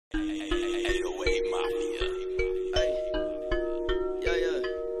Mafia. Ay, yeah.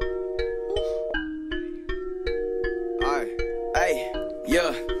 Alright, ay,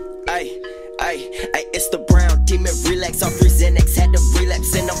 yeah, ay, it's the brown demon. Relax off 3 Xanax, had to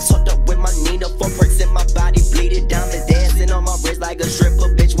relapse, and I'm tucked up with my Nina. 4 perks in my body, bleeding, diamonds dancing on my wrist like a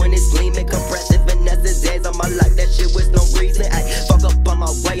stripper, bitch. When it's gleaming, compressive, Vanessa's hands on my life. That shit was no reason. Ay, fuck up on my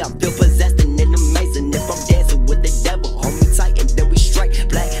way, I feel possessed and amazing. If I'm dancing with the devil, hold me tight and then we straight.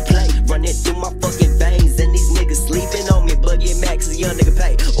 Black play running through my fucking veins, and these niggas sleeping on me. Buggy Max, a young nigga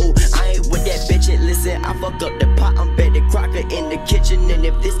pay. Ooh, I ain't with that bitch. And listen, I fuck up the pot. I'm Betty Crocker in the kitchen, and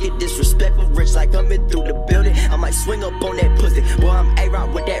if this get disrespectful, rich like coming through the building, I might swing up on that pussy. Boy, I'm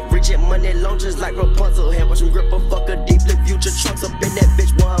A-Rock with that rich and money long, just like Rapunzel. Head watch him grip a fucker deeply. Future trunks up in that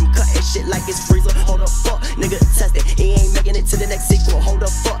bitch. Boy, I'm cutting shit like it's freezer. Hold up, fuck, nigga, test it. He ain't making it to the next sequel. Hold up,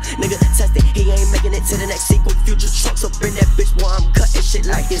 fuck, nigga, test it. He ain't making it to the next sequel. Future trunks up in that bitch. Boy, I'm cutting shit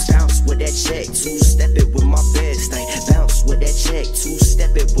like this. Bounce with that check, 2-step it with my best thing. Bounce with that check,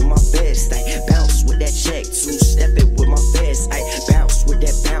 2-step it with my best thing. Bounce with that check, 2-step it with my best. Ay, bounce with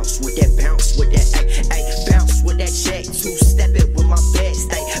that, bounce with that, bounce with that. Ay, bounce with that check, 2-step it